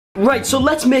Right, so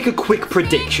let's make a quick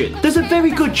prediction. There's a very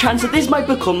good chance that this might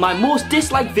become my most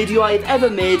disliked video I have ever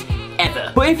made,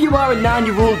 ever. But if you are a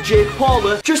 9-year-old Jake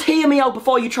Pauler, just hear me out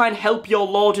before you try and help your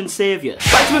Lord and Saviour.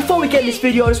 Right, so before we get in this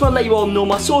video, I just want to let you all know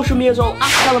my social medias are all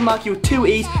 @Calamarky with 2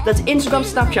 E's. That's Instagram,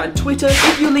 Snapchat and Twitter.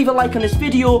 If you leave a like on this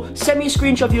video, send me a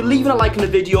screenshot of you leaving a like on the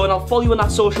video and I'll follow you on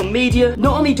that social media.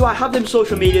 Not only do I have them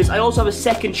social medias, I also have a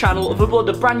second channel. I've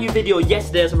uploaded a brand new video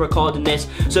yesterday as I'm recording this.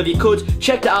 So if you could,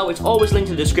 check that out. It's always linked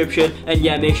in the description. And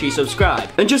yeah, make sure you subscribe.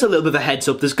 And just a little bit of a heads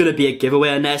up, there's going to be a giveaway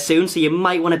on there soon, so you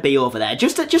might want to be over there.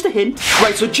 Just a hint.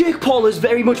 Right, so Jake Paul has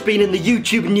very much been in the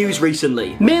YouTube news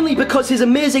recently. Mainly because his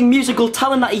amazing musical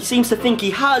talent that he seems to think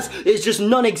he has is just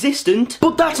non-existent.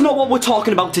 But that's not what we're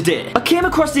talking about today. I came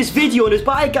across this video and it was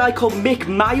by a guy called Mick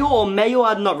Mayo, or Mayo,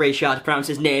 I'm not really sure how to pronounce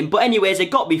his name. But anyways, it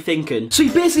got me thinking. So he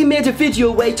basically made a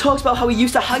video where he talks about how he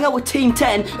used to hang out with Team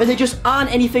 10 and they just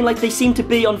aren't anything like they seem to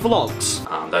be on vlogs.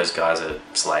 Those guys are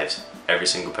slaves. Every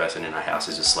single person in our house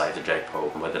is a slave to Jake Paul.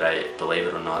 Whether they believe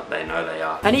it or not, they know they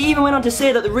are. And he even went on to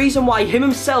say that the reason why him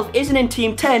himself isn't in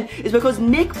Team 10 is because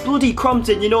Nick bloody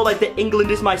Crompton, you know, like the England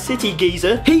is my city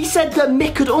geezer, he said that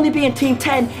Mick could only be in Team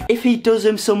 10 if he does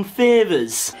him some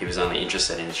favours. He was only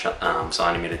interested in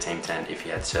signing me to Team 10 if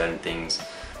he had certain things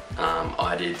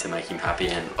I did to make him happy,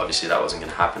 and obviously that wasn't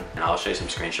going to happen. And I'll show you some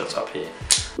screenshots up here.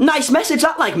 Nice message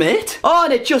that, like, mate. Oh,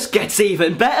 and it just gets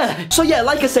even better. So yeah,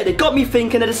 like I said, it got me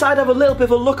thinking. I decided to have a little bit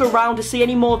of a look around to see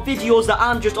any more videos that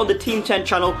aren't just on the Team 10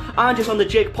 channel, aren't just on the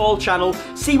Jake Paul channel,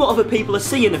 see what other people are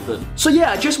seeing of them. So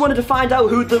yeah, I just wanted to find out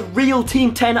who the real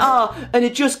Team 10 are, and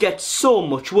it just gets so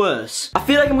much worse. I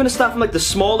feel like I'm going to start from like the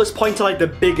smallest point to like the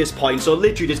biggest point, so it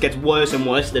literally just gets worse and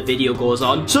worse as the video goes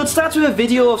on. So it starts with a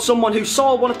video of someone who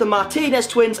saw one of the Martinez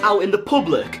twins out in the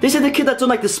public. This is the kid that done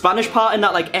like the Spanish part in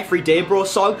that like Everyday Bro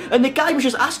song, and the guy was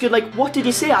just asking like, what did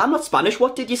you say? I'm not Spanish,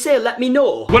 what did you say? Let me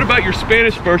know. What about your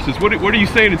Spanish verses? What are you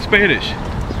saying in Spanish?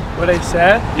 What I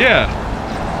said? Yeah.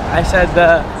 I said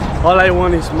that all I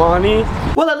want is money.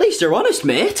 Well, at least you're honest,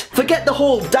 mate. Forget the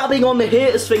whole dabbing on the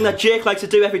haters thing that Jake likes to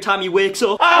do every time he wakes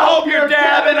up. I hope you're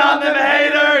dabbing on them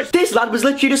haters! This lad was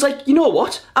literally just like, you know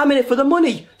what? I'm in it for the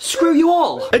money. Screw you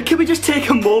all. And can we just take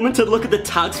a moment to look at the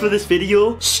tags for this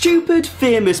video? Stupid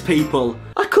famous people.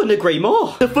 I couldn't agree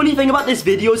more. The funny thing about this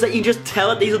video is that you can just tell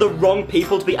that these are the wrong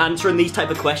people to be answering these type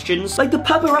of questions. Like the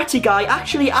paparazzi guy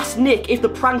actually asked Nick if the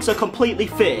pranks are completely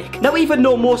fake. Now even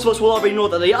though most of us will already know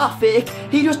that they are fake,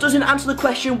 he just doesn't answer the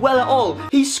question well at all.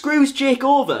 He screws Jake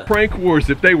over. Prank wars,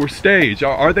 if they were staged,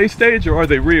 are they staged or are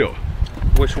they real?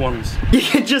 Which ones? You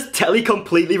can just tell he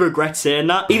completely regrets saying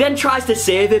that. He then tries to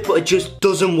save it, but it just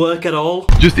doesn't work at all.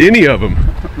 Just any of them?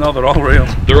 No, they're all real.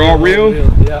 They're all real?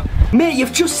 Yeah. Mate,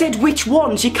 you've just said which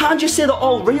ones. You can't just say they're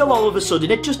all real all of a sudden.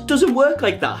 It just doesn't work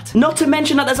like that. Not to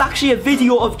mention that there's actually a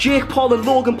video of Jake Paul and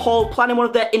Logan Paul planning one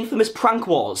of their infamous prank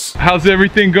wars. How's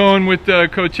everything going with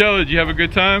Coachella? Did you have a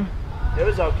good time? It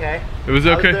was okay. It was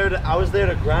okay? I was there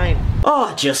to grind.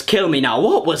 Oh, just kill me now.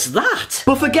 What was that?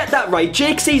 But forget that, right?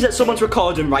 Jake sees that someone's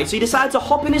recording, right? So he decides to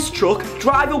hop in his truck,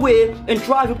 drive away, and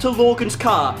drive up to Logan's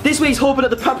car. This way he's hoping that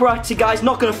the paparazzi guy's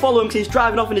not going to follow him because he's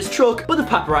driving off in his truck. But the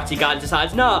paparazzi guy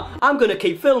decides, nah, I'm going to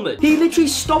keep filming. He literally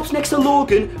stops next to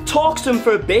Logan, talks to him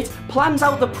for a bit, plans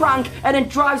out the prank, and then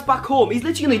drives back home. He's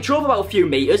literally only drove about a few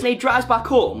meters and he drives back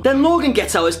home. Then Logan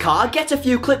gets out his car, gets a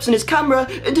few clips in his camera,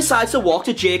 and decides to walk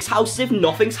to Jake's house as if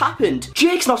nothing's happened.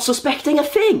 Jake's not suspecting a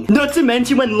thing. Not to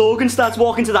mention when Logan starts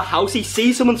walking to the house, he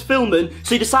sees someone's filming,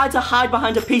 so he decides to hide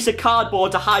behind a piece of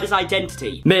cardboard to hide his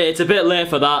identity. Mate, it's a bit late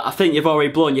for that. I think you've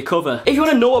already blown your cover. If you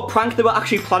want to know what prank they were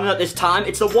actually planning at this time,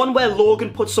 it's the one where Logan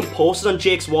puts some posters on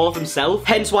Jake's wall of himself,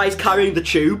 hence why he's carrying the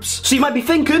tubes. So you might be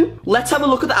thinking, let's have a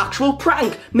look at the actual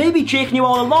prank. Maybe Jake knew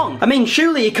all along. I mean,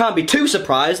 surely you can't be too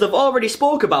surprised. They've already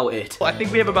spoke about it. I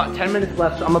think we have about 10 minutes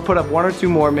left, so I'm gonna put up 1 or 2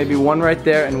 more, maybe one right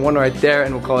there and one right there,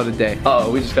 and we'll call it a day.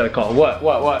 Uh-oh, we just got a call. What?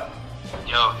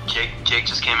 Yo, Jake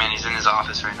just came in. He's in his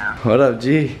office right now. What up,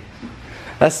 G?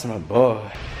 That's my boy.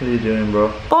 What are you doing,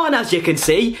 bro? Oh, and as you can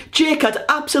see, Jake had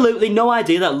absolutely no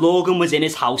idea that Logan was in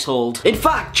his household. In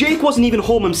fact, Jake wasn't even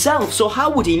home himself, so how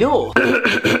would he know?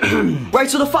 Right,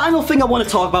 so the final thing I want to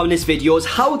talk about in this video is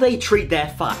how they treat their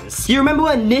fans. You remember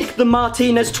when Nick, the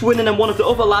Martinez twin, and then one of the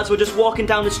other lads were just walking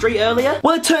down the street earlier?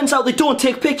 Well, it turns out they don't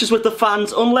take pictures with the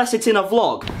fans unless it's in a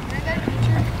vlog.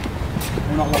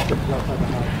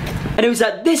 And it was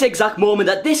at this exact moment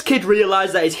that this kid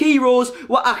realised that his heroes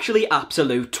were actually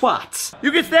absolute twats.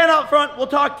 You can stand out front, we'll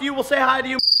talk to you, we'll say hi to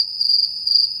you.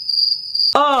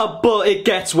 Oh, but it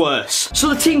gets worse.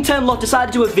 So the Team 10 lot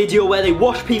decided to do a video where they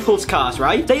wash people's cars,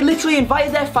 right? They literally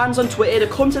invited their fans on Twitter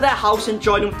to come to their house and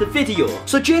join them with the video.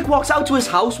 So Jake walks out to his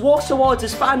house, walks towards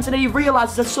his fans, and then he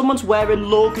realises that someone's wearing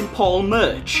Logan Paul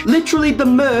merch. Literally the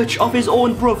merch of his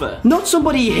own brother. Not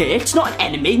somebody he hates, not an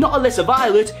enemy, not Alyssa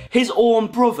Violet, his own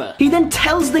brother. He then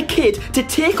tells the kid to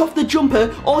take off the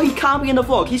jumper or he can't be in the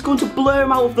vlog. He's going to blur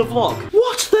him out of the vlog.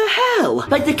 What the hell?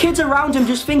 Like, the kids around him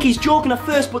just think he's joking at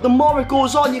first, but the more it goes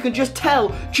on, you can just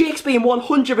tell Jake's being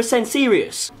 100%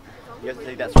 serious. You have to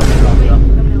take that sweater off, though.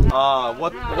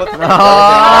 What? You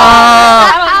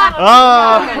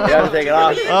have to take it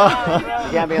off.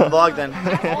 You can't be in the vlog then.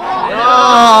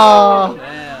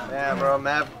 Yeah, bro,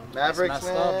 Mavericks,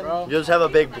 man. Up, you just have a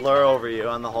big blur over you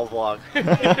on the whole vlog.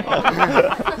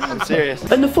 I'm serious.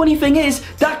 And the funny thing is,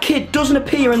 that kid doesn't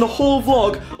appear in the whole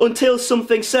vlog until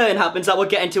something certain happens that we'll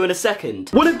get into in a second.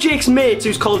 One of Jake's mates,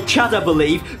 who's called Chad, I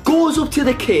believe, goes up to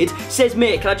the kid, says,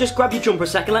 "Mate, can I just grab your jumper a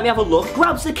second? Let me have a look."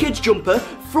 Grabs the kid's jumper,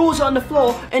 throws it on the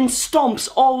floor, and stomps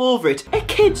all over it. A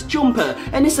kid's jumper,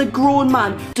 and it's a grown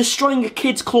man destroying a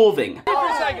kid's clothing. For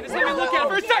a second, just let me look at it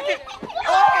for a second.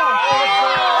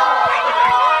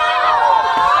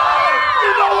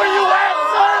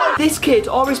 This kid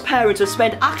or his parents have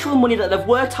spent actual money that they've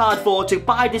worked hard for to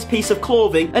buy this piece of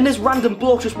clothing, and this random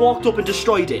bloke just walked up and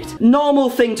destroyed it.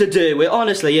 Normal thing to do, it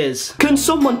honestly is. Can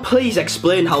someone please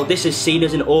explain how this is seen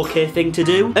as an okay thing to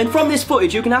do? And from this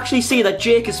footage you can actually see that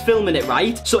Jake is filming it,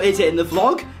 right? So is it in the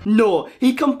vlog? No,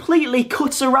 he completely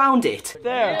cuts around it.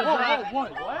 There.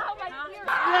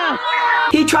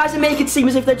 He tries to make it seem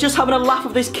as if they're just having a laugh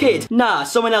with this kid. Nah,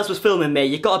 someone else was filming,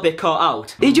 mate. You got a bit caught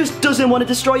out. He just doesn't want to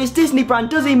destroy his Disney brand,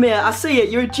 does he, mate? I see it.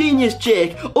 You're a genius,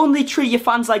 Jake. Only treat your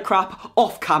fans like crap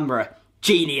off camera.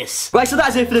 Genius. Right, so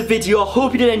that's it for the video. I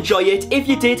hope you did enjoy it. If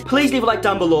you did, please leave a like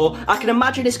down below. I can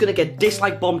imagine it's gonna get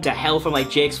dislike bombed to hell from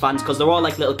like Jake's fans because they're all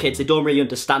like little kids. They don't really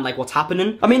understand like what's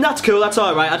happening. I mean, that's cool. That's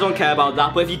alright. I don't care about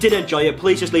that. But if you did enjoy it,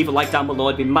 please just leave a like down below.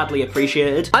 It'd be madly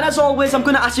appreciated. And as always, I'm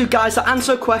gonna ask you guys to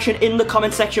answer a question in the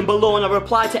comment section below and I'll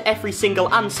reply to every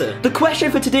single answer. The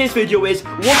question for today's video is,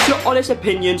 what's your honest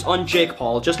opinions on Jake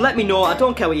Paul? Just let me know. I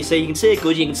don't care what you say. You can say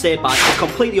good, you can say bad. It's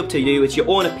completely up to you. It's your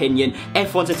own opinion.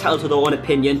 Everyone's entitled to their own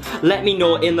opinion. Let me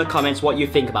know in the comments what you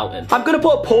think about him. I'm gonna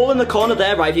put a poll in the corner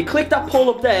there, right? If you click that poll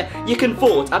up there, you can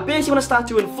vote. I basically want to start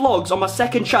doing vlogs on my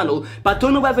second channel, but I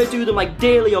don't know whether to do them like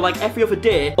daily or like every other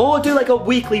day, or do like a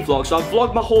weekly vlog. So I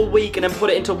vlog my whole week and then put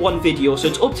it into one video. So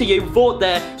it's up to you. Vote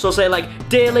there. So say like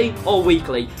daily or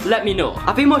weekly. Let me know.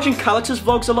 I've been watching Calix's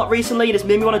vlogs a lot recently and it's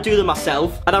made me want to do them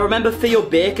myself. And I remember Theo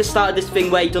Baker started this thing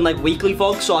where he done like weekly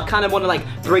vlogs, so I kind of want to like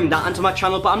bring that into my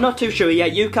channel, but I'm not too sure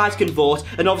yet. You guys can vote,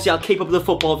 and obviously I'll keep up with the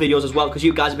football videos as well because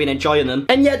you guys have been enjoying them.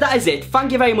 And yeah, that is it.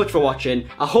 Thank you very much for watching.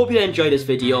 I hope you enjoyed this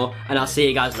video and I'll see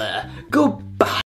you guys later. Goodbye.